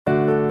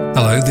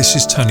this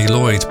is Tony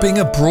Lloyd. Being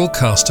a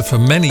broadcaster for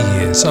many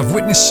years, I've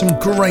witnessed some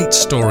great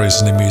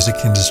stories in the music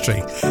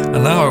industry,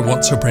 and now I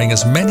want to bring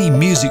as many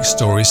music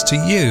stories to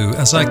you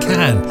as I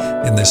can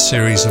in this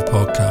series of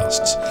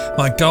podcasts.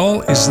 My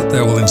goal is that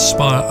they will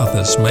inspire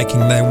others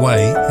making their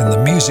way in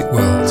the music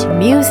world.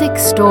 Music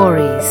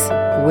Stories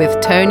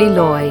with Tony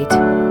Lloyd.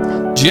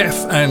 Jeff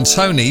and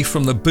Tony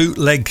from the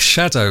Bootleg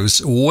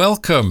Shadows,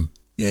 welcome.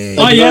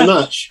 Thank you very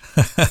much.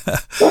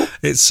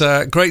 It's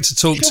great to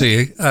talk to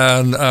you,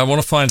 and I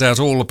want to find out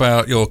all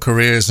about your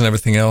careers and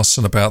everything else,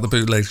 and about the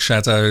Bootleg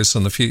Shadows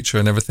and the future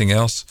and everything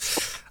else.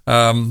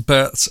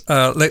 But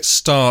let's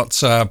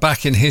start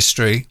back in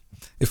history,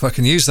 if I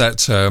can use that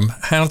term.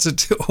 How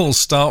did it all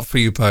start for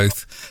you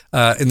both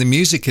in the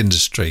music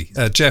industry?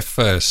 Jeff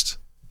first.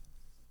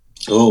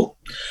 Oh,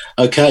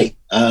 okay.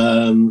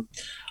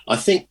 I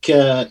think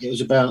it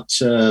was about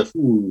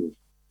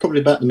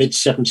probably about the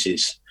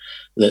mid-70s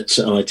that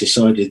I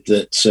decided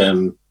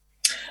that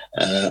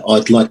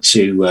I'd like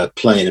to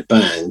play in a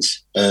band,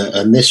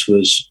 and this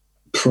was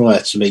prior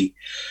to me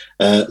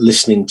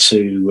listening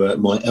to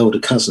my elder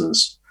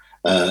cousins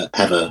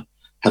have a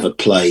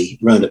play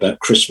round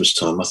about Christmas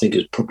time. I think it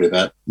was probably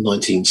about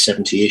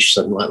 1970-ish,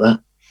 something like that.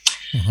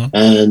 Mm-hmm.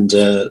 And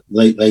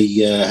they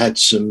had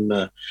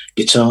some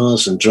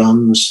guitars and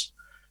drums,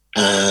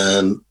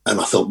 and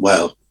I thought,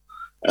 wow,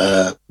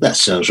 that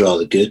sounds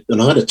rather good. And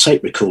I had a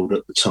tape recorder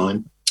at the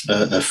time,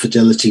 a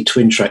Fidelity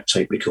twin-track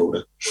tape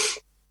recorder,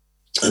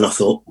 and I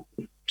thought,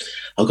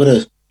 I've got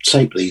to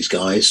tape these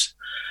guys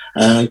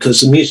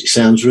because the music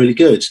sounds really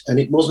good. And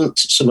it wasn't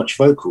so much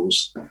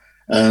vocals,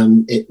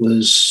 it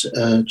was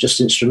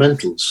just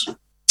instrumentals.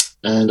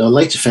 And I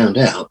later found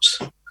out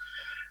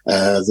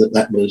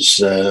that was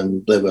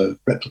they were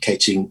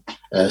replicating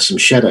some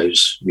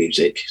Shadows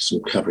music,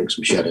 covering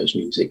some Shadows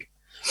music,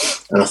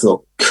 and I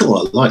thought, cool,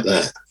 I like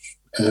that.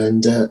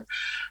 And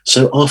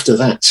so after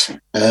that,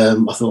 I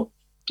thought,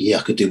 yeah,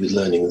 I could do with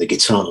learning the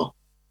guitar,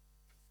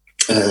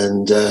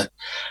 and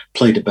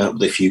played about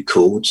with a few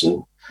chords.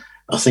 And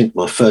I think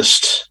my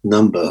first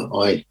number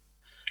I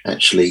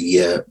actually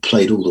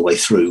played all the way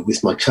through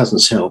with my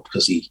cousin's help,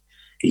 because he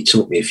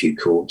taught me a few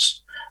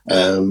chords,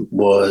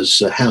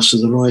 was House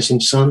of the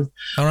Rising Sun,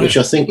 right, which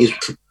I think is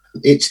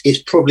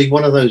it's probably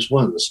one of those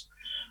ones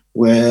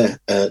where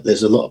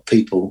there's a lot of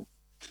people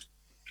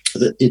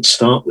that did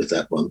start with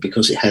that one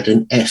because it had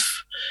an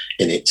F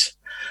in it.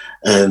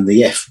 And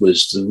the F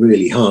was the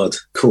really hard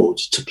chord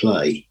to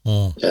play.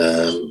 And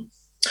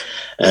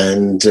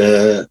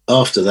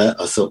after that,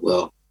 I thought,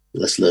 well,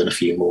 let's learn a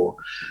few more,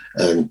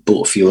 and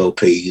bought a few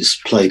LPs,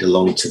 played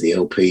along to the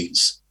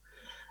LPs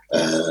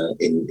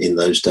in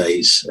those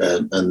days,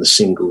 and the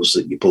singles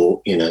that you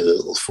bought, the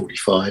little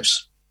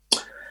 45s.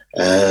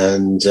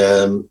 And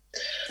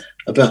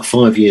about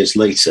 5 years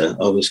later,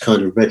 I was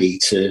kind of ready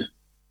to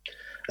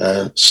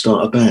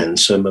start a band.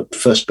 So my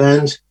first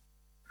band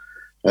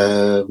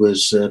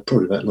was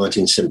probably about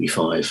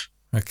 1975.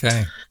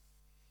 Okay.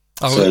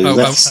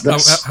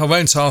 I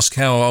won't ask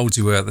how old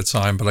you were at the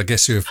time, but I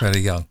guess you were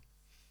fairly young.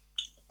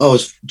 I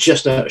was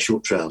just out of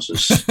short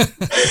trousers.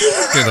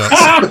 Good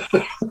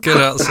answer. Good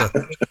answer.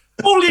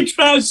 All your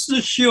trousers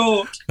are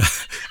short.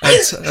 I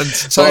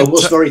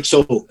was very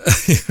tall at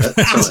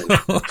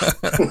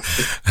the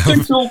time.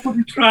 Too tall for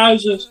the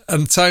trousers.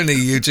 And Tony,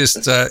 you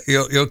just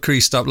you're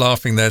creased up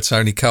laughing there,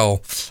 Tony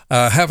Cole.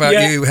 How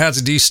about you? How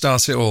did you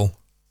start it all?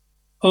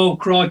 Oh,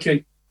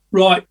 crikey.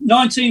 Right,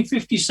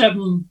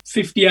 1957,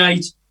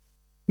 58,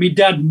 my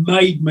dad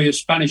made me a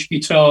Spanish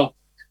guitar.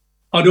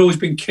 I'd always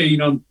been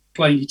keen on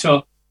playing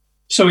guitar.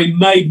 So he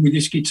made me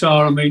this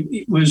guitar. I mean,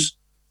 it was,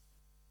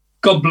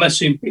 God bless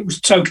him, it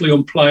was totally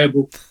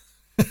unplayable.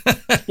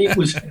 It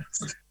was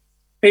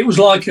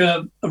like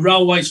a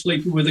railway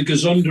sleeper with a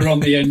gazunder on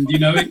the end,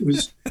 it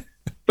was.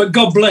 But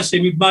God bless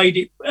him, he made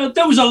it.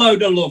 There was a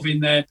load of love in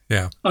there.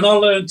 Yeah. And I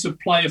learned to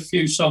play a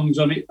few songs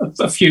on it,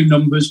 a few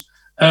numbers.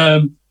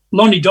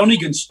 Lonnie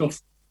Donegan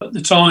stuff at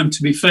the time,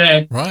 to be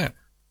fair. Right.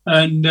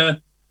 And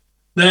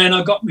then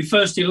I got my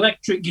first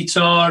electric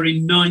guitar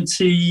in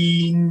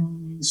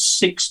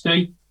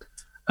 1960,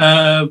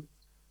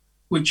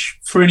 which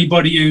for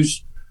anybody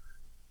who's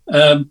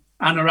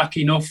anorak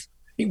enough,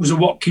 it was a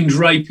Watkins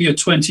Rapier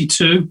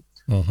 22.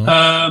 Mm-hmm.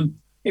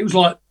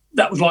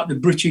 That was like the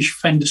British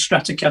Fender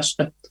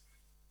Stratocaster,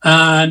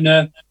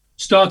 and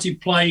started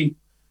playing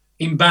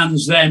in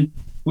bands then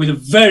with a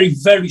very,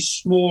 very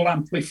small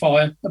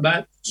amplifier,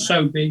 about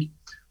so big,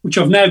 which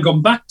I've now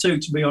gone back to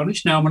be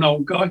honest. Now I'm an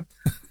old guy.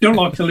 Don't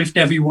like to lift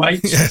heavy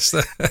weights. Yes.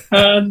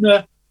 And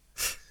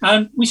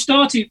we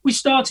started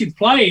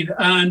playing,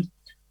 and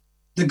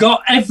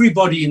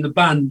everybody in the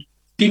band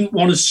didn't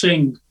want to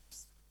sing.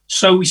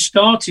 So we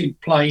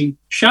started playing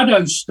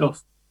Shadows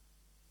stuff.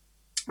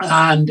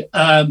 And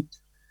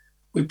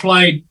we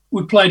played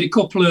a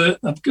couple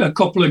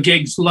of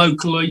gigs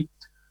locally,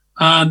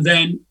 and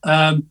then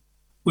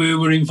we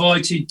were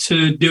invited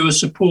to do a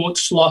support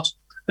slot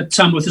at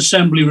Tamworth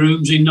Assembly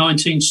Rooms in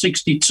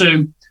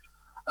 1962.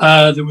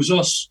 There was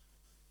us,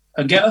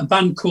 a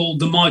band called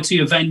the Mighty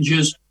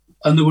Avengers,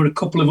 and there were a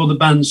couple of other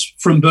bands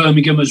from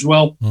Birmingham as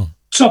well.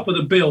 Top of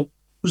the bill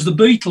was the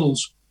Beatles.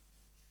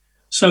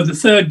 So the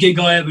third gig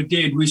I ever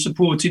did, we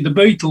supported the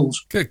Beatles.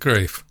 Good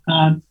grief.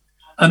 And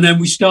then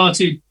we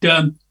started,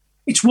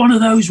 it's one of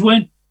those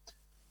when,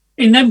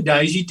 in them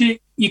days,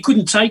 you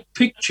couldn't take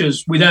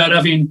pictures without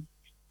having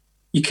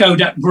your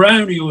Kodak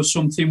Brownie or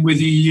something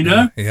with you, you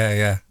know?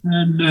 Yeah.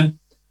 And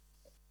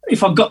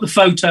if I got the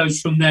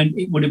photos from then,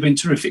 it would have been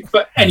terrific.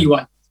 But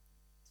anyway,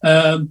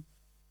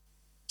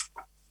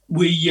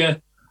 we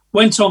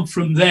went on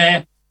from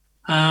there,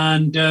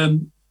 and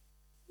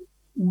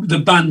the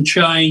band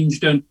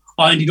changed, and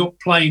I ended up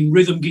playing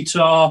rhythm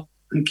guitar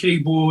and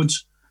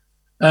keyboards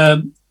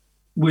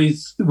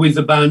with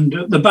the band.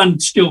 The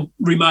band still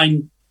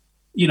remained,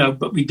 you know,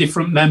 but with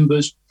different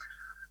members.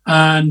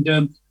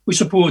 And we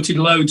supported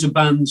loads of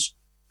bands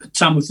at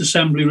Tamworth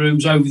Assembly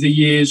Rooms over the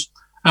years.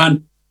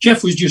 And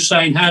Jeff was just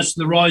saying, House of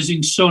the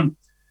Rising Sun.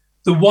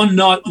 The one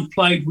night we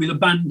played with a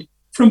band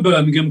from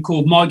Birmingham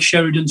called Mike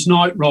Sheridan's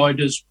Night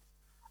Riders.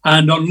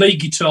 And on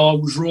lead guitar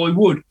was Roy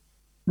Wood,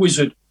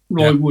 Wizard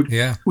Roy Wood.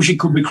 Yeah. Wish it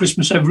could be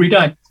Christmas every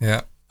day.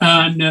 Yeah.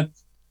 And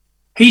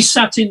he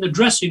sat in the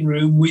dressing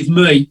room with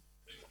me,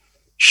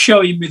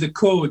 showing me the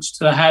chords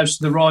to the House of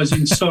the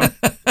Rising Sun.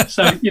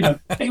 So, you know,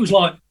 it was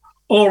like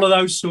all of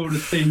those sort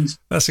of things.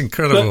 That's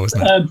incredible,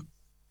 isn't it?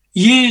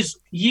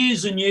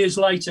 Years and years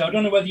later, I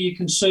don't know whether you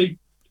can see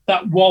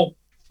that wall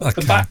at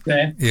the back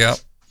there. Yeah.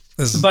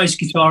 The bass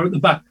guitar at the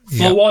back.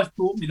 Yeah. My wife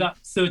bought me that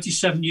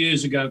 37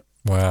 years ago.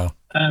 Wow.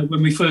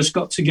 When we first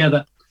got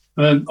together.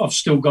 I've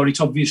still got it,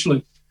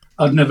 obviously.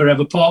 I'd never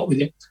ever part with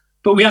it.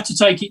 But we had to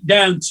take it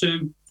down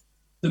to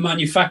the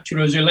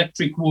manufacturer's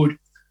Electric Wood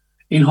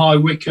in High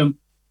Wycombe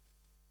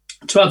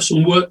to have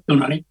some work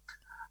done on it.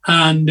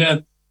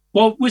 And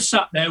well, we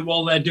sat there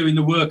while they're doing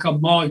the work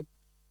on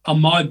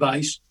my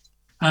bass,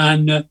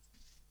 and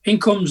in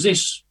comes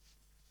this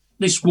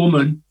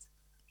woman,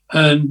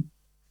 and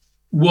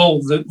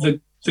Wal,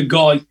 the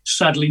guy,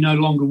 sadly no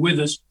longer with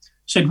us,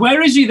 said,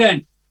 "Where is he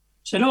then?"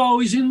 Said, "Oh,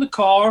 he's in the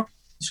car."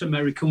 It's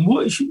American.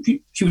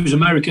 She was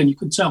American, you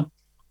could tell.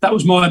 That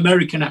was my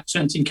American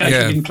accent, in case you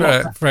didn't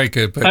clock that. Very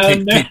good,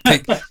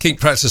 but keep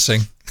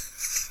practicing.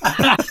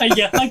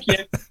 Yeah, thank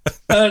you.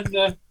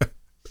 And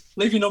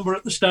leave your number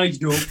at the stage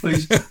door,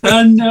 please.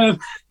 And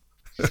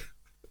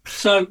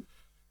so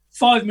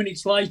 5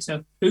 minutes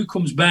later, who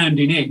comes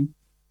bounding in?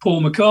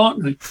 Paul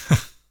McCartney.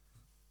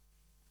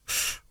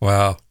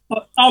 Wow.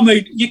 I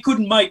mean, you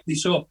couldn't make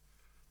this up.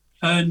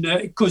 And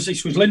because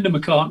this was Linda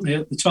McCartney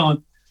at the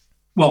time,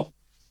 well,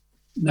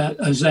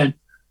 as then.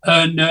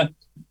 And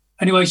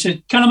anyway, he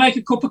said, "Can I make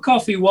a cup of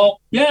coffee?"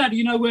 Well, yeah, do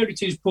you know where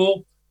it is,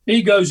 Paul?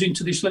 He goes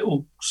into this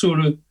little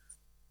sort of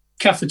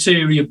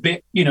cafeteria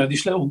bit, you know,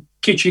 this little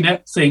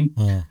kitchenette thing.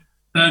 Yeah.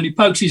 And he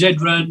pokes his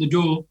head round the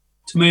door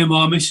to me and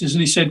my missus,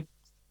 and he said,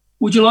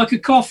 "Would you like a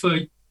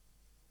coffee?"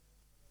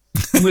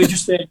 And we're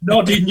just there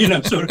nodding, you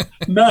know, sort of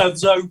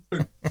mouths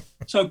open.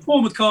 So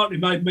Paul McCartney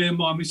made me and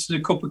my missus a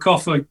cup of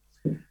coffee.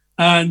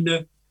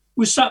 And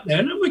we sat there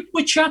and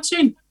we're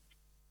chatting,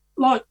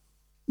 like,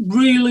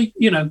 really,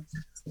 you know.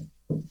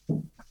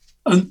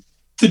 And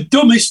the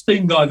dumbest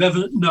thing I've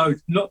ever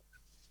known, not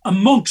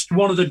amongst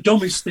one of the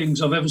dumbest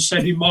things I've ever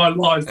said in my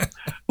life,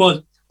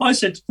 was I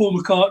said to Paul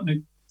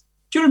McCartney,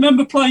 "Do you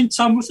remember playing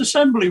Tamworth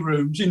Assembly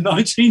Rooms in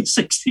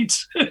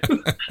 1962?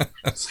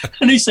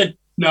 And he said,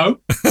 "No."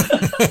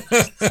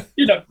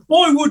 You know,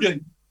 why would he?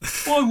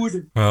 Why would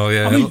he? Well,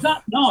 yeah. I mean,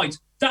 that night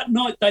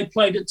they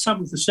played at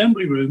Tamworth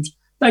Assembly Rooms.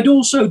 They'd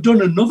also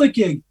done another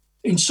gig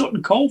in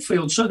Sutton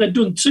Coldfield, so they'd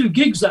done 2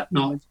 gigs that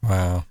night.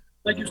 Wow.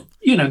 They just,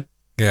 you know.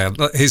 Yeah,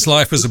 his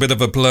life was a bit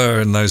of a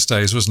blur in those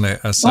days, wasn't it?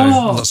 So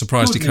I'm not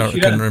surprised he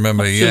couldn't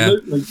remember.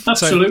 Absolutely, yeah,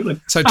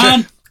 absolutely. So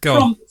Jeff, go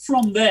on.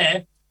 From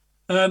there,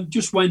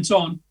 just went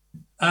on,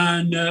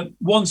 and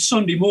one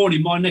Sunday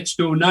morning, my next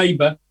door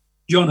neighbour,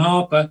 John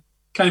Harper,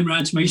 came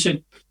round to me. He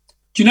said,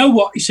 "Do you know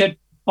what?" He said,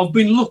 "I've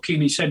been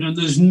looking," he said, "and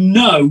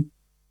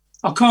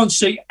I can't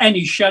see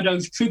any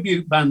Shadows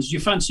tribute bands. Do you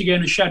fancy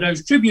getting a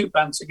Shadows tribute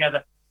band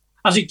together?"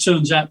 As it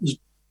turns out, there's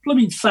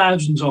blooming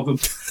thousands of them.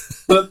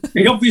 But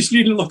he obviously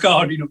didn't look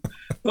hard enough.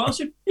 But I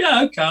said,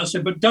 "Yeah, okay." I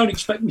said, "But don't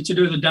expect me to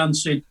do the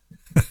dancing."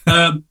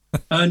 And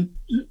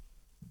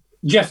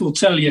Jeff will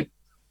tell you,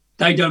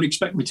 they don't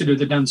expect me to do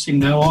the dancing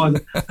now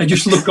either. They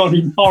just look on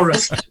in horror.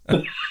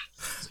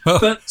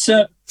 But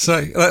so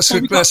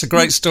that's a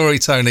great story,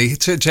 Tony.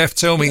 Jeff,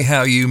 tell me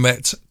how you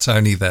met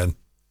Tony then.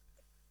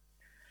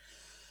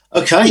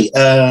 Okay,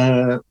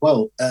 I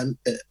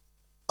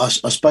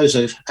suppose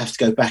I have to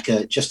go back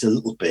just a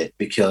little bit,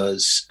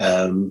 because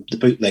the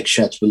Bootleg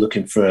Shads were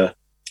looking for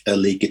a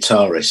lead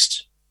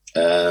guitarist,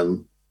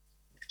 and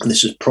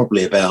this was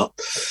probably about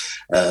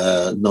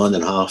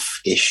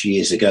 9.5-ish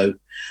years ago,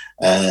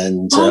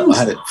 and I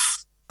had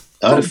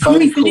a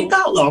phone call.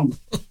 That long?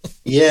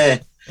 Yeah,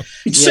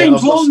 it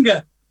seems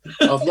longer.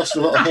 I've lost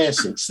a lot of hair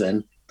since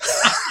then,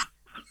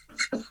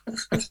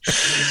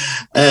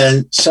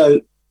 and so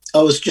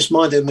I was just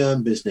minding my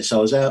own business. I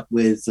was out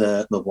with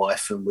my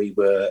wife, and we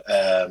were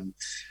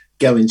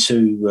going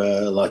to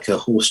like a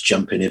horse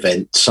jumping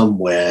event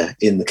somewhere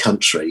in the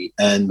country,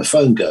 and my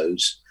phone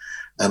goes,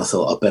 and I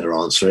thought I'd better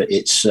answer it.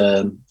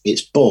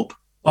 It's Bob.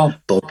 Oh.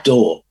 Bob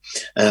Dorr.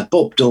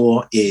 Bob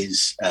Dorr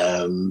is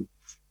a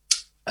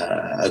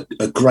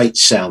great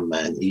sound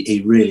man.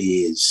 He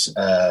really is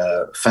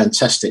a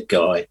fantastic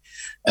guy.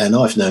 And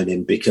I've known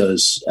him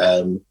because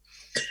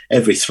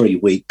every 3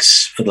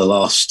 weeks for the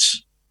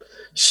last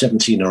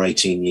 17 or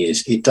 18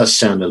 years, it does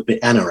sound a bit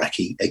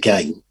anarchy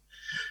again.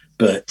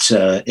 But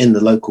in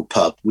the local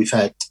pub, we've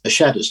had a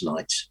Shadows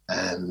night,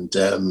 and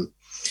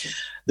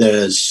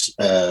there's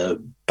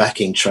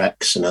backing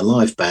tracks and a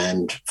live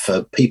band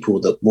for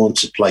people that want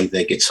to play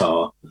their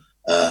guitar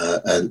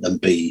and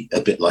be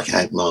a bit like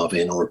Hank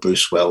Marvin or a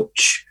Bruce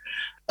Welch.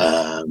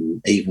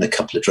 Even a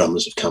couple of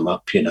drummers have come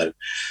up, you know.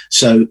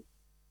 So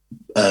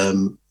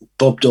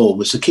Bob Dorr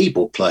was the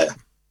keyboard player,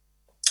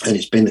 and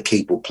he's been the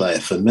keyboard player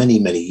for many,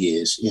 many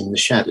years in the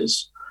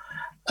Shadows.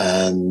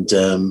 And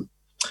I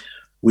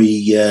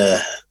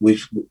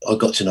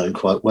got to know him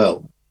quite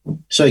well.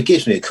 So he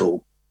gives me a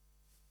call,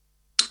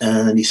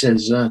 and he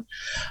says, "Oh,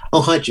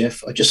 hi,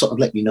 Jeff. I just thought I'd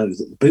let you know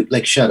that the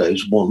Bootleg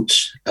Shadows want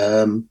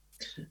a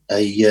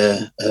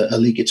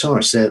lead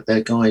guitarist.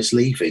 Their guy's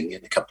leaving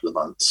in a couple of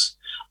months.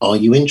 Are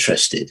you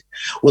interested?"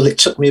 Well, it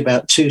took me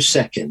about 2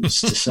 seconds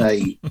to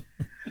say,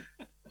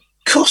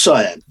 "Of course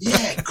I am.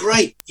 Yeah,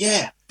 great.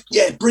 Yeah,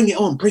 bring it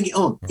on.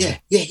 Yeah.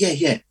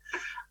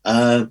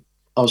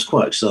 I was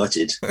quite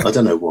excited. I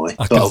don't know why,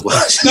 but I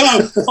was. No,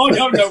 I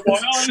don't know why.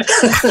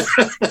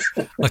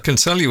 I can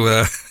tell you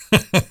where.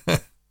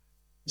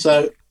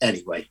 So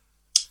anyway,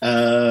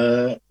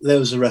 there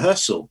was a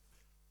rehearsal,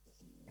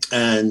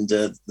 and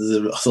I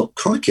thought,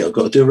 crikey, I've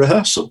got to do a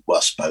rehearsal. Well,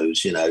 I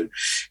suppose, you know,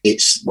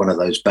 it's one of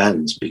those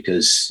bands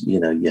because, you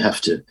know, you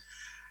have to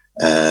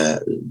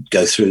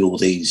go through all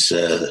these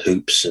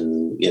hoops,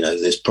 and, you know,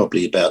 there's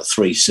probably about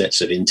 3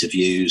 sets of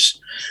interviews.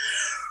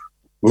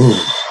 Ooh,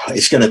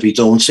 it's going to be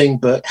daunting,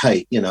 but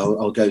hey, you know,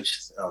 I'll go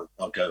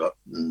up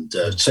and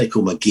take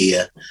all my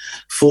gear.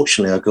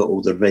 Fortunately, I got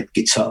all the red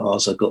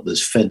guitars. I got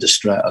this Fender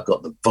Strat. I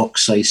got the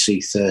Vox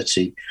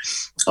AC30.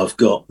 I've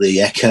got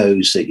the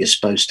echoes that you're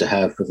supposed to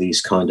have for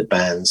these kind of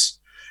bands,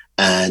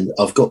 and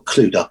I've got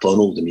clued up on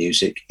all the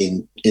music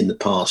in the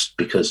past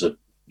because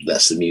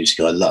that's the music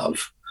I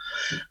love.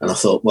 And I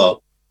thought,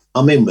 well,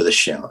 I'm in with a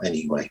shout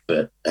anyway,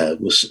 but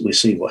we'll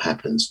see what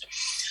happens.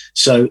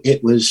 So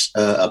it was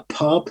a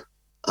pub.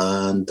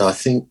 And I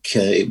think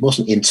it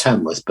wasn't in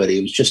Tamworth, but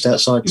it was just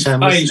outside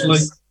Tamworth. Paisley.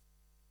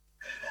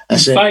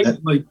 That's it.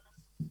 Paisley.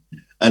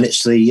 And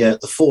it's the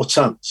 4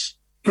 tons.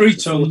 3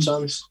 tons. 4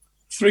 tons.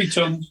 3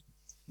 tons.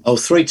 Oh,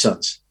 3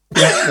 tons.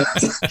 Yeah.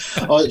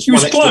 Oh, it's It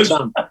was one extra close.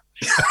 ton.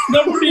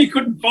 Nobody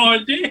couldn't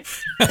find it.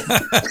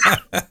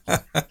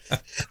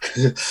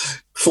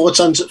 4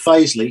 tons at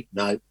Paisley.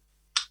 No.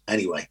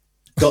 Anyway,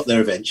 got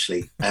there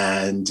eventually,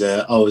 and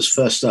I was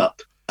first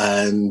up.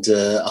 And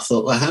I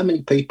thought, well, how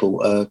many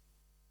people are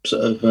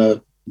sort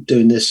of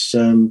doing this,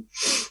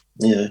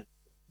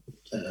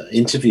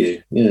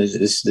 interview, you know,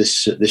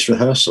 this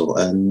rehearsal?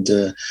 And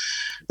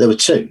there were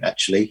 2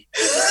 actually.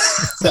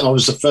 I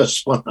was the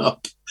first one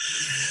up,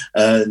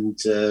 and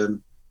the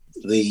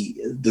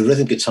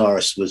rhythm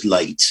guitarist was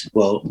late.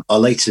 Well, I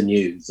later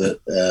knew that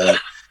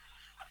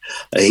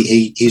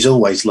he's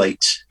always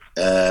late.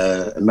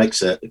 And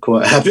makes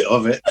quite a habit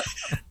of it.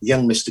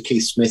 Young Mr.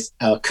 Keith Smith,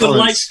 our current... The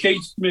late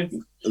Keith Smith.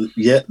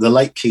 Yeah, the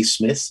late Keith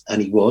Smith,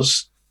 and he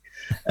was.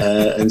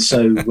 And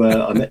so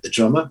I met the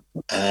drummer,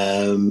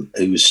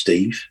 who was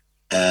Steve,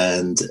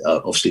 and I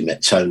obviously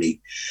met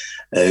Tony,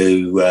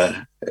 who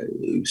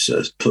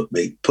sort of put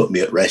me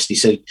at rest. He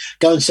said,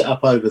 "Go and sit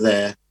up over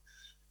there,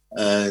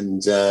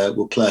 and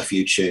we'll play a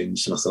few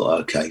tunes." And I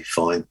thought, okay,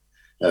 fine.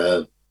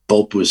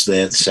 Bob was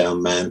there, the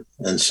sound man,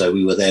 and so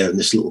we were there in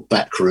this little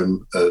back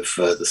room of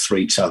the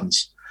 3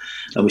 tons,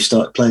 and we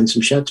started playing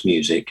some Shads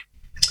music.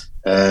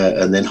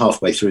 And then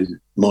halfway through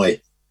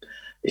my,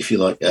 if you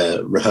like,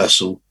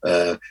 rehearsal,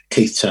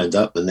 Keith turned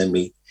up, and then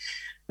we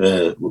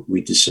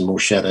did some more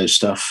Shadow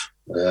stuff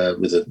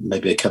with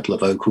maybe a couple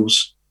of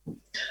vocals,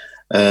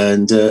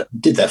 and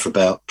did that for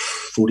about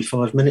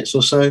 45 minutes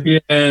or so.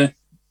 Yeah.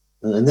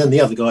 And then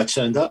the other guy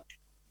turned up,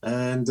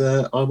 and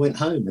I went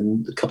home.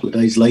 And a couple of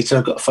days later,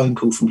 I got a phone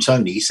call from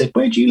Tony. He said,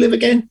 "Where do you live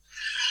again?"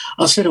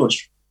 I said, "Oh,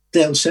 it's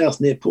down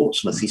south near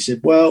Portsmouth." He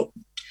said, "Well,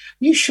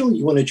 you sure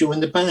you want to join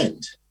the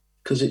band?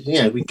 Because,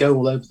 we go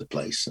all over the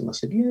place." And I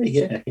said,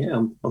 yeah,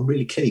 I'm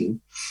really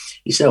keen.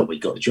 He said, "Oh, we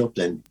got a job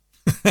then."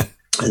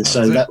 And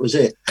so that was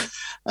it.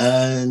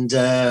 And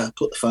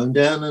put the phone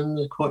down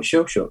and quite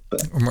shell-shocked.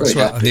 But that's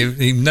right. And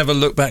he never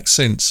looked back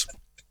since.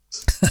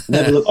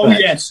 Never looked Oh,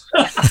 back. yes.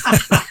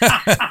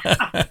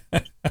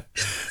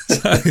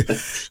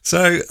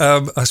 So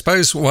I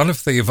suppose one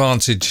of the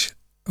advantages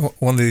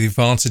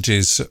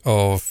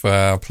of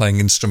playing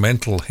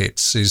instrumental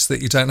hits is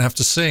that you don't have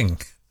to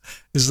sing.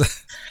 Is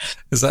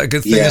that a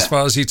good thing as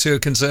far as you two are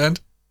concerned?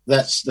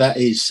 That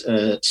is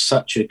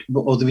such a.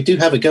 Although we do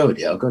have a go at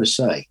it, I've got to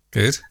say.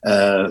 Good.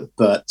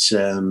 But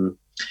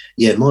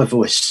Yeah, my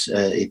voice,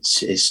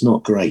 it's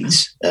not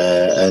great,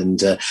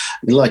 and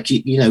like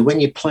you know, when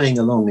you're playing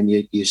along and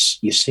you're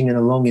singing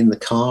along in the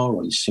car,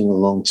 or you sing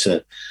along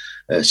to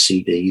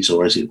CDs,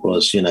 or as it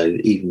was, you know,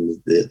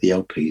 even the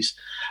LPs,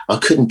 I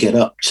couldn't get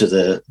up to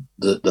the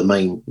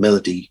main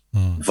melody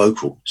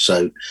vocal.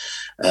 So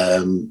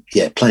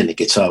playing the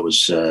guitar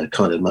was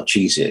kind of much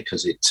easier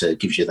because it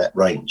gives you that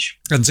range.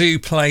 And do you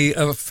play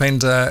a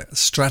Fender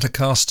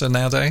Stratocaster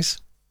nowadays?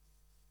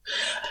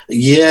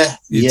 Yeah,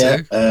 You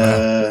do?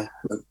 Wow.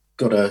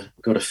 Got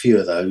a few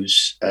of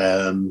those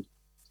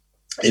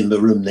in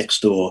the room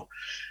next door.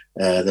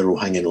 They're all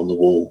hanging on the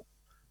wall,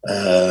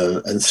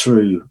 and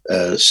through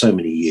so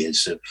many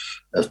years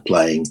of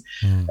playing,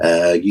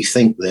 you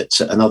think that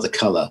another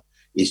colour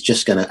is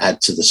just going to add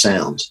to the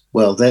sound.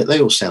 Well,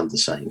 they all sound the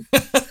same.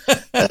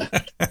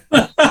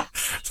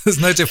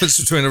 There's no difference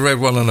between a red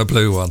one and a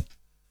blue one.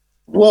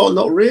 Well,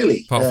 not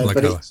really. Apart from the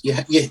but colour.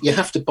 You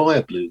have to buy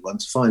a blue one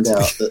to find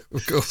out that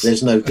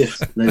there's no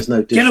difference. There's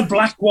no difference. Get a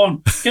black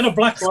one. Get a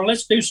black one.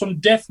 Let's do some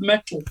death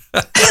metal.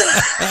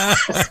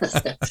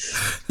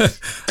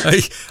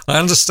 I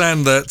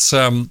understand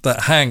that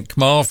Hank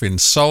Marvin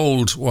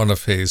sold one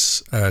of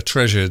his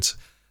treasured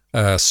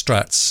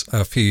Strats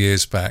a few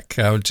years back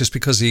just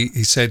because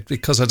he said,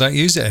 because I don't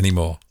use it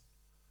anymore.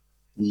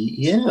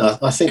 Yeah,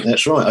 I think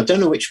that's right. I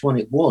don't know which one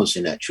it was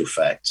in actual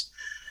fact.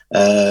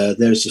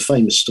 There's a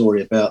famous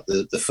story about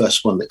the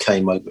first one that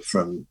came over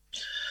from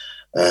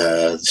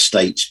the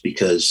States,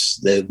 because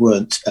there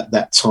weren't, at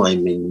that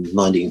time in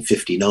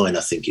 1959,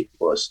 I think it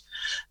was,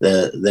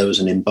 there was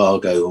an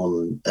embargo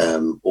on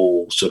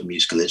all sort of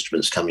musical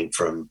instruments coming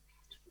from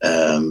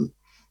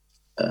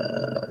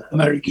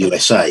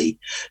USA.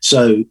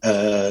 So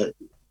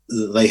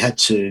they had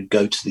to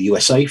go to the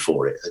USA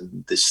for it,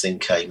 and this thing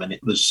came, and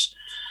it was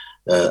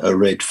a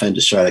red Fender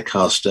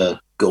Stratocaster,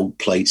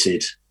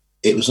 gold-plated.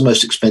 It was the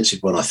most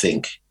expensive one, I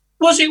think.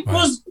 Was it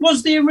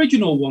was the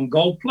original one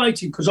gold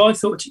plated? Because I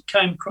thought it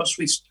came across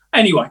with.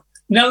 Anyway,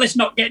 now let's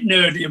not get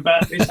nerdy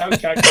about this.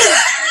 Okay.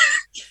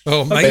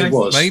 Well, maybe.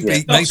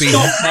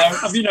 Stop now.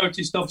 Have you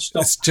noticed? Stop.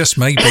 It's just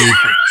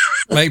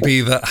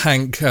maybe that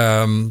Hank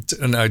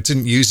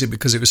didn't use it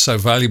because it was so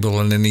valuable,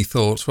 and then he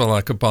thought, well,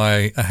 I could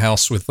buy a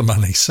house with the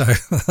money, so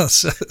I'll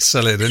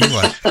sell it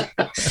anyway.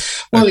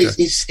 Well, okay.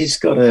 He's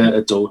got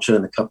a daughter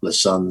and a couple of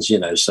sons, you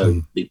know,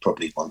 so he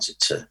probably wanted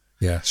to.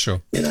 Yeah,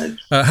 sure. You know,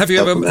 have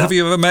you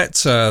ever met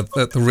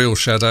the Real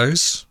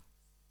Shadows?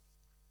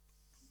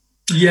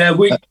 Yeah,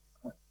 we.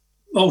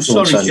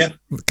 Sorry, on, Jeff.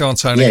 Go on,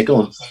 Tony. Yeah, go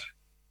on.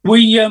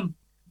 We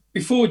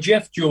before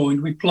Jeff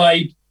joined, we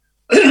played,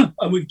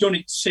 and we've done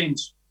it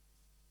since.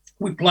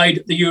 We played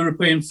at the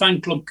European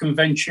Fan Club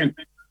Convention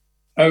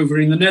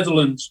over in the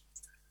Netherlands,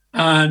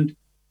 and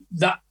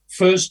that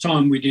first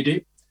time we did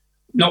it,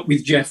 not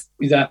with Jeff,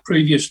 with our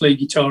previous lead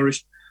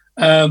guitarist,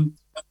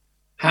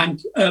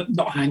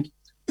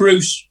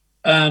 Bruce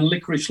and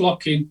Licorice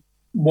Locking,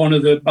 one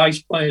of the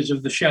bass players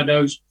of the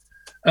Shadows,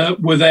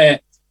 were there.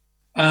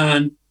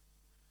 And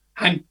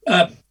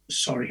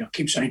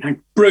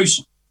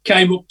Bruce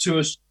came up to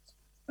us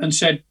and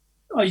said,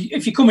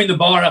 if you come in the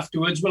bar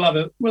afterwards,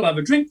 we'll have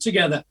a drink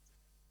together.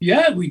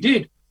 Yeah, we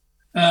did.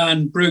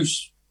 And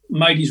Bruce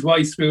made his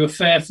way through a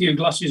fair few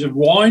glasses of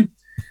wine,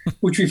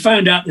 which we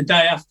found out the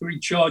day after he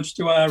charged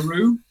to our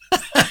room.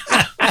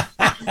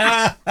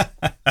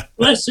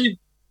 Bless him.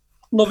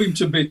 Love him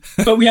to bits.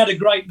 But we had a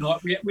great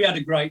night. We had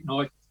a great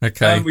night.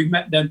 Okay. We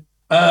met them.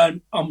 And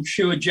I'm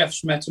sure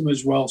Jeff's met them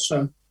as well.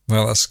 So.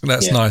 Well,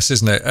 that's nice,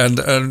 isn't it? And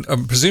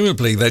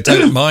presumably they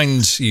don't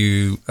mind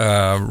you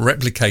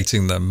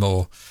replicating them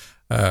or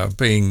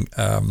being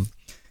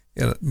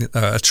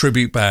a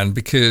tribute band,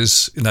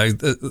 because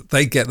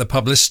they get the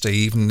publicity,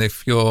 even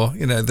if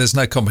there's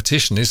no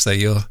competition, is there?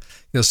 You're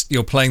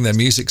playing their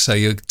music, so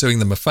you're doing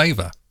them a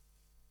favour.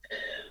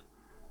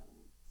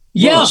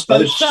 Yeah, I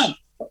suppose so.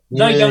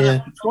 They don't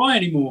have to try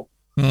anymore.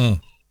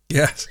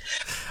 Yes.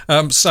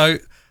 So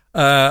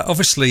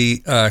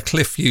obviously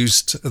Cliff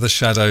used the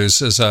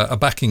Shadows as a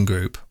backing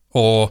group,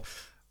 or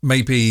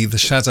maybe the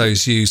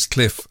Shadows used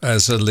Cliff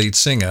as a lead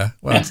singer.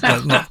 Well,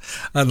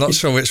 I'm not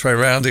sure which way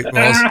around it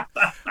was.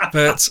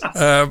 But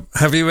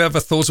have you ever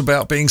thought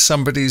about being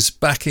somebody's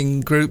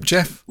backing group,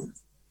 Jeff?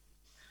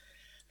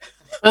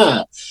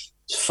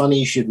 It's funny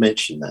you should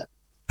mention that.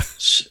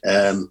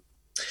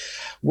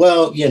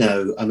 Well,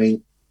 I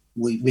mean,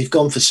 we've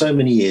gone for so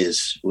many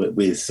years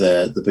with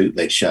the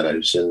Bootleg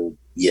Shadows, and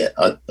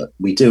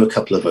we do a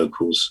couple of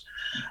vocals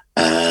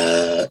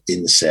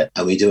in the set,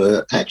 and we do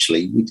a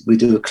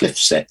Cliff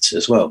set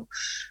as well,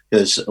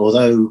 because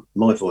although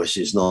my voice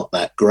is not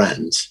that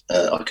grand,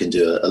 I can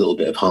do a little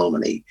bit of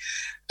harmony,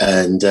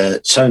 and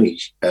Tony,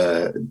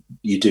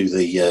 you do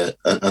the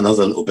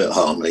another little bit of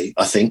harmony,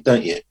 I think,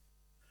 don't you?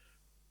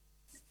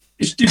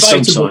 It's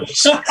debatable.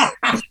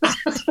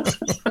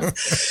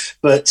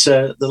 But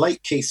the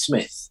late Keith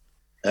Smith,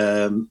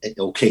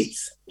 or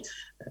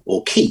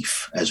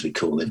Keith, as we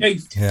call him,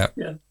 he's got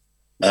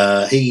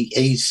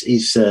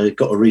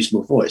a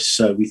reasonable voice,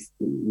 so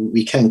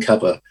we can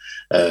cover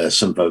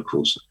some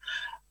vocals.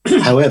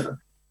 However,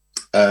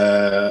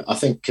 I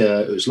think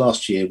it was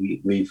last year.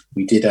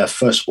 We did our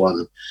first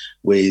one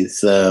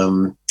with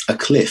a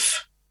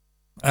Cliff,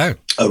 a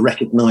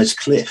recognised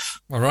Cliff.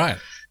 All right.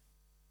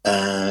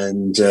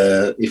 And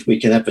if we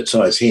can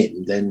advertise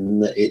him,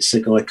 then it's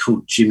a guy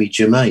called Jimmy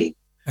Germain.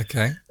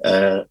 Okay.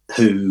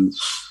 Who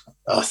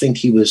I think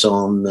he was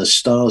on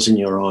Stars in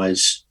Your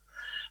Eyes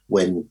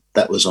when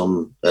that was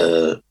on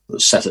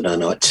Saturday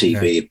night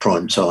TV,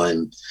 prime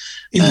time.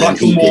 In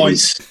black and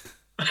white.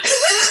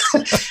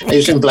 He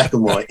was in black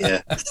and white,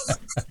 yeah.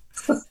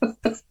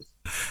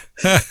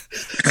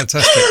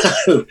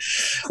 Fantastic.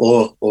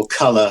 or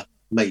colour,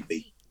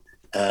 maybe.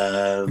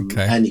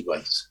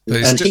 Anyways.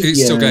 But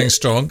he's still going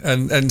strong.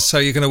 And so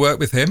you're going to work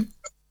with him?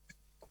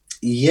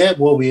 Yeah,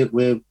 well,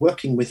 we're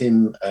working with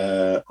him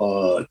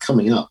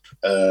coming up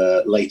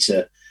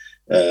later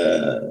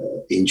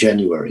in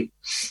January.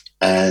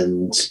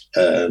 And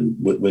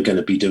we're going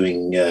to be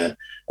doing a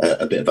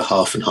bit of a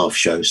half and half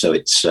show. So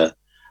it's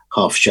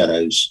half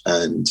Shadows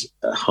and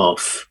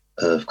half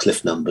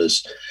Cliff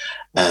Numbers.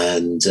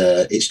 And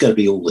it's going to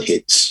be all the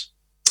hits.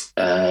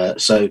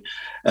 So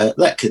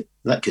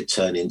that could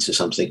turn into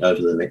something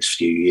over the next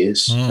few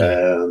years.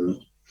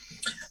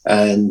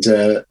 And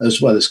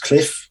as well as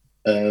Cliff,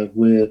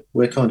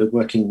 we're kind of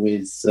working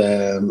with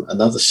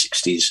another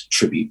 60s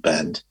tribute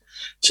band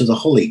to the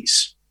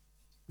Hollies,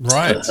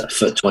 right,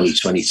 for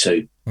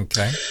 2022.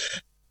 Okay.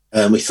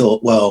 And we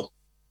thought, well,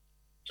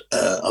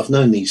 I've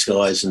known these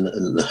guys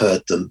and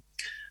heard them,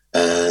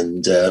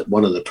 and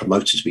one of the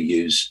promoters we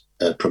use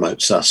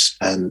promotes us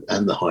and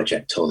the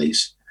Hijacked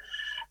Hollies.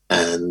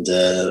 And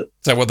is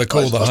that what they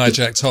call the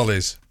Hijacked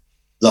Hollies?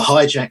 The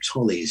Hijacked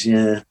Hollies,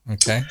 yeah.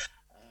 Okay.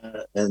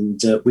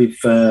 And we've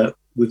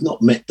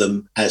not met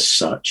them as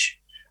such,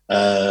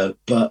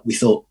 but we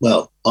thought,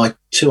 well,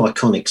 two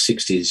iconic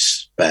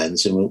 60s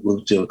bands, and we'll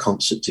do a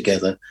concert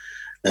together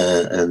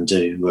and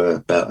do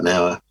about an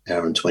hour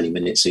and 20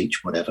 minutes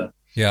each, whatever.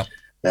 Yeah.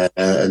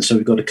 And so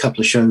we've got a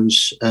couple of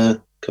shows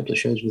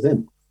with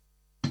them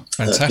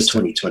for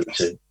Fantastic.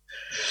 2022.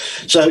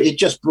 So it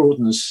just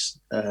broadens,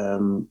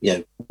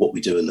 what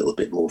we do a little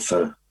bit more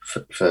for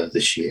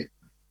this year.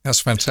 That's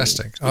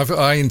fantastic.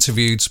 I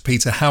interviewed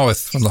Peter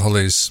Howarth from the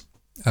Hollies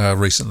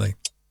recently.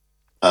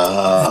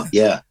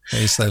 Yeah.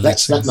 He's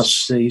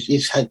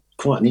had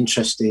quite an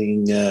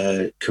interesting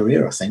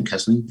career, I think,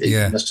 hasn't he?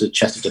 Yeah. He must have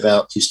chatted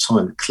about his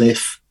time at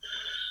Cliff.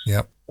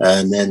 Yep.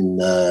 And then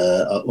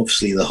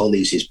obviously the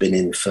Hollies he's been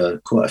in for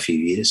quite a few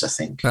years, I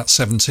think. About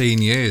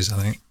 17 years,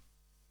 I think.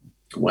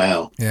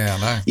 Wow. Yeah,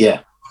 I know.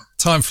 Yeah.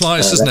 Time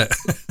flies, doesn't it?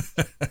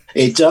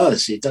 It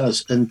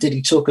does. And did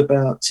he talk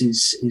about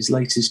his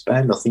latest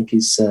band? I think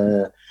he's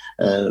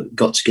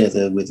got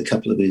together with a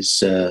couple of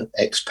his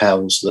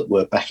ex-pals that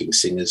were backing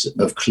singers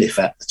of Cliff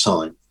at the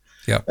time.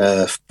 Yeah.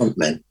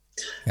 Frontmen.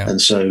 Yep. And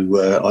so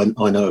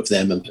I know of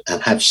them and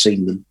have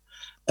seen them.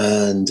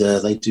 And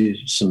they do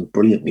some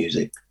brilliant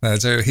music. They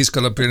do. He's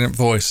got a brilliant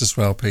voice as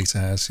well, Peter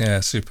has. Yeah,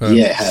 superb.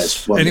 Yeah, it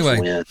has. Wonderful,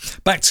 anyway,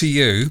 back to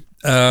you.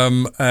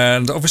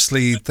 And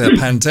obviously the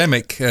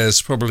pandemic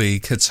has probably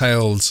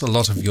curtailed a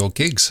lot of your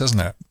gigs,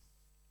 hasn't it?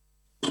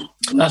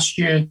 Last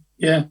year,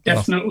 yeah,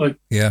 definitely.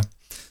 Yeah.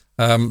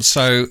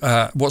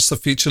 So what's the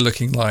future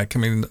looking like? I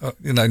mean,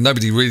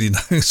 nobody really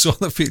knows what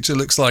the future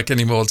looks like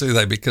anymore, do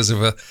they? Because of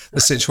the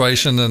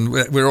situation, and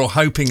we're all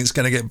hoping it's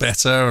going to get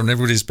better, and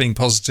everybody's being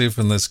positive,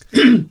 and there's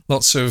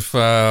lots of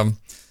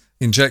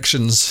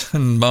injections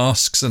and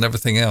masks and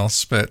everything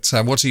else. But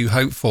what do you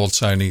hope for,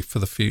 Tony, for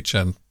the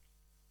future?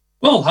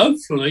 Well,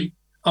 hopefully.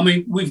 I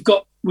mean, we've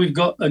got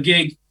a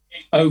gig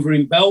over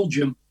in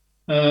Belgium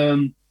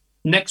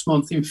next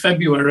month in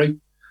February,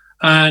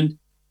 and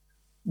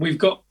we've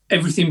got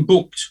everything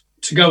booked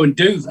to go and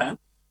do that.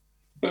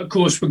 But of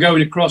course, we're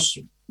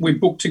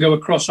booked to go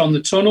across on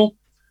the tunnel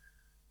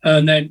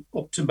and then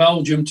up to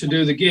Belgium to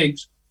do the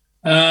gigs.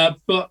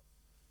 But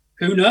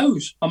who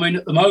knows? I mean,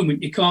 at the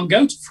moment, you can't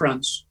go to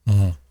France.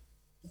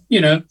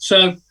 Mm-hmm.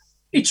 So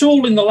it's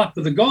all in the lap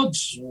of the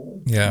gods.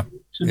 Yeah.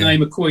 To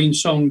name a Queen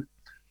song.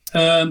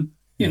 What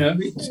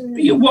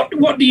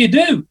do you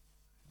do?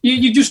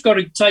 You just got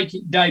to take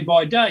it day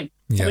by day.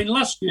 Yeah. I mean,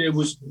 last year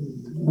was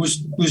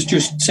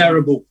just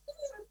terrible.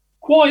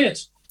 Quiet.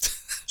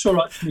 It's all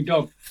right for me,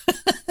 dog.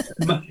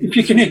 If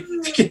you can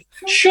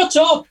shut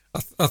up.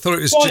 I thought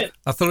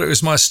it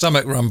was my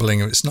stomach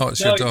rumbling. It's not. It's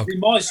your dog. It'd be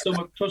my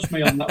stomach. Trust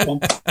me on that one.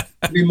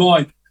 It'd be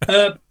mine.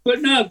 But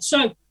no.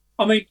 So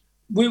I mean,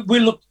 we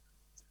look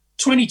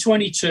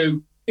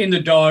 2022 in the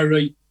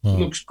diary.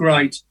 Looks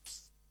great.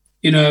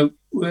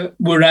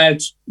 We're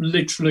out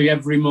literally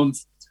every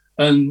month,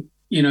 and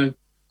a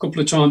couple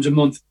of times a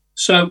month.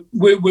 So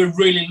we've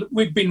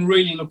been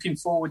really looking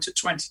forward to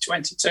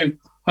 2022,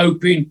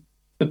 hoping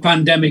the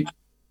pandemic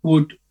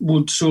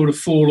would sort of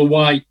fall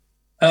away.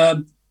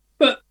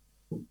 But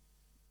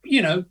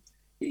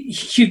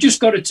you've just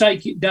got to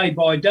take it day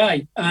by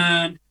day,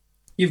 and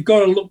you've got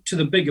to look to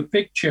the bigger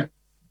picture.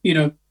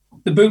 The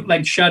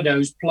Bootleg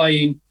Shadows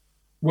playing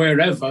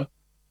wherever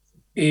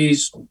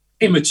is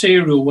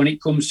immaterial when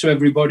it comes to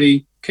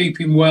everybody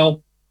keeping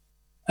well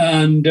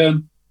and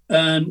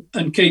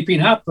and keeping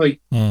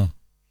happy. Mm.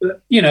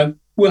 But,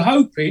 we're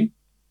hoping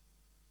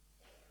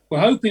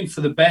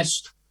for the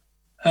best.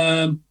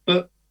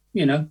 But,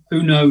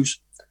 who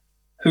knows?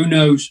 Who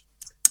knows?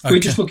 Okay. We're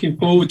just looking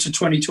forward to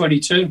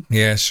 2022.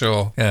 Yeah,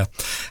 sure. Yeah.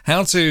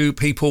 How do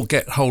people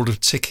get hold of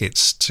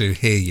tickets to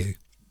hear you?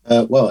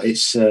 Well,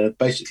 it's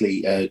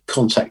basically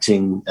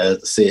contacting the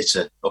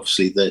theatre.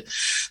 Obviously, the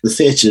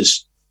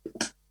theatres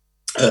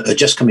are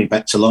just coming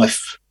back to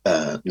life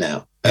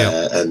now,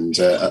 and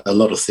a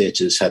lot of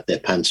theatres had their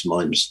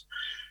pantomimes,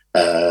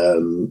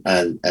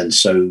 and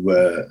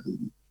so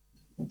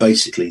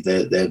basically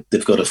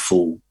they've got a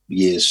full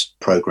year's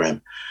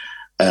programme,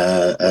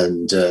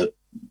 and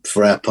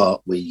for our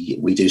part,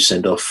 we do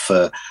send off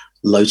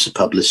loads of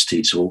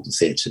publicity to all the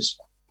theatres,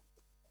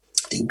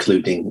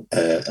 including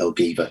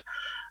Elgiva.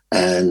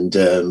 And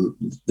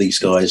these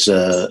guys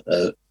have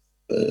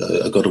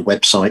got a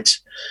website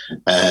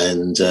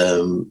and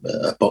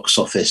a box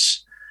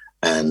office.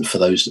 And for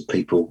those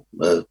people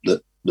that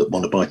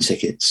want to buy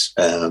tickets,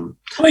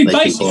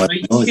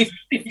 basically,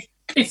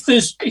 if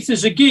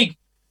there's a gig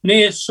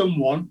near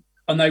someone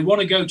and they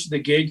want to go to the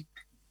gig,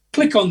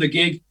 click on the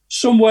gig.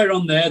 Somewhere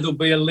on there, there'll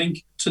be a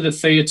link to the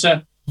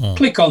theatre.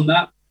 Click on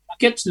that,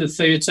 get to the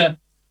theatre,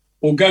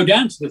 or go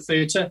down to the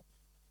theatre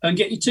and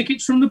get your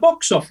tickets from the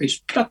box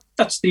office.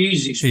 That's the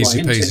easiest way.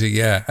 Easy peasy,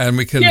 yeah. And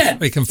we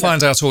can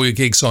find out all your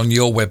gigs on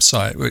your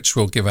website, which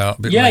we'll give out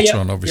a bit later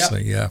on,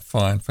 obviously. Yeah,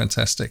 fine,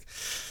 fantastic.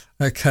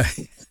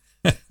 Okay,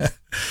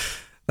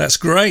 that's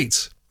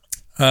great.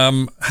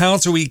 How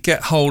do we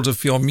get hold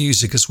of your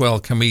music as well?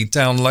 Can we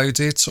download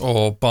it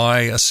or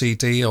buy a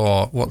CD,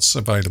 or what's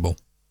available?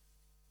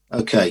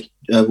 Okay.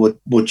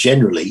 Well,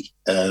 generally,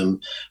 at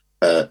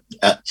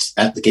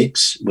the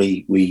gigs,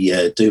 we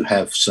do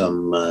have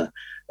some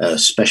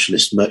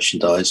specialist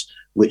merchandise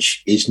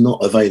which is not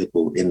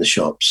available in the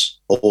shops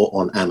or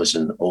on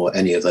Amazon or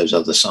any of those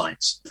other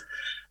sites.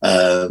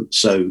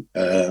 So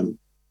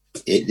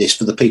it is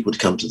for the people to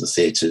come to the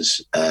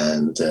theatres,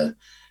 and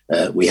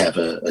we have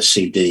a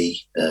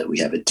CD, we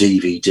have a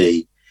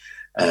DVD,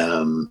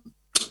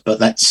 but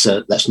that's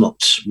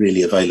not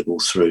really available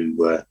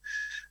through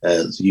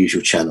the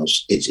usual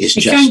channels. It's you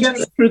just can go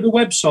through the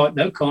website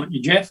though, can't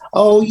you, Jeff?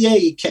 Oh yeah,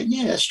 you can.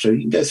 Yeah, that's true.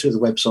 You can go through the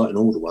website and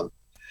order one.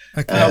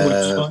 Okay. Our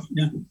website,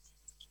 yeah.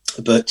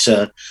 But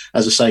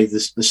as I say,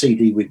 the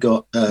CD we've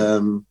got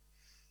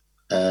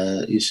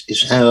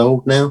is how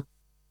old now?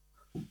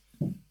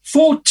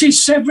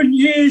 47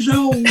 years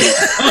old.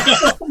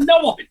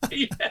 No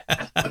idea.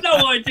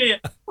 No idea.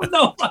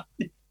 No, but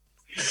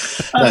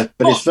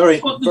it's very,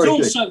 but very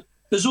good.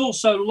 There's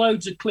also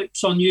loads of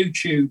clips on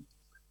YouTube.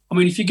 I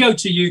mean, if you go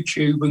to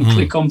YouTube and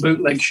click on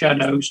Bootleg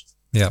Shadows,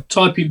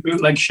 type in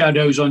Bootleg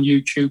Shadows on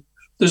YouTube,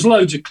 there's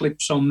loads of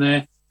clips on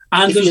there.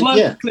 And there's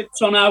loads of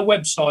clips on our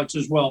website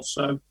as well.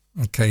 So,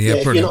 okay,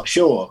 if you're not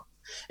sure,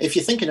 if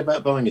you're thinking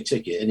about buying a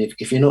ticket, and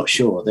if you're not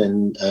sure,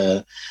 then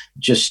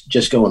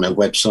just go on our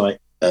website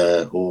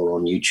or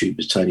on YouTube,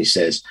 as Tony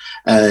says,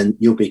 and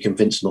you'll be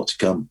convinced not to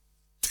come.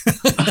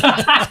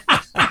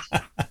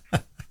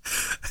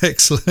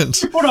 Excellent.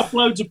 We put up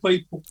loads of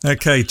people.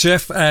 Okay,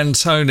 Jeff and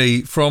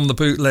Tony from the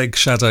Bootleg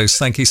Shadows,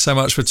 thank you so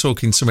much for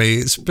talking to me.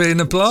 It's been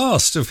a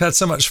blast. We've had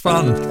so much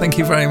fun. Thank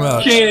you very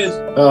much. Cheers.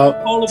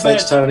 All the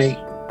thanks, best. Tony.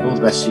 All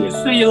the best to you.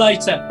 See you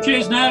later.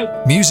 Cheers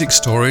now. Music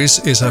Stories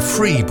is a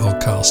free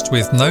podcast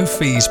with no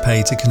fees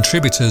paid to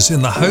contributors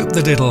in the hope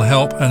that it'll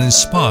help and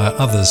inspire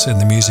others in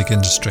the music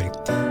industry.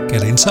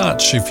 Get in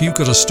touch if you've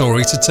got a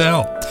story to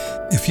tell.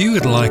 If you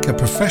would like a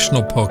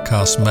professional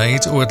podcast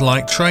made or would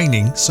like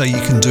training so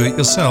you can do it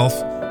yourself,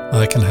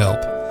 I can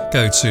help.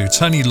 Go to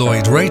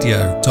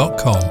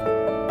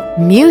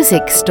TonyLloydRadio.com.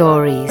 Music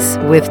Stories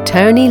with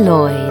Tony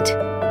Lloyd.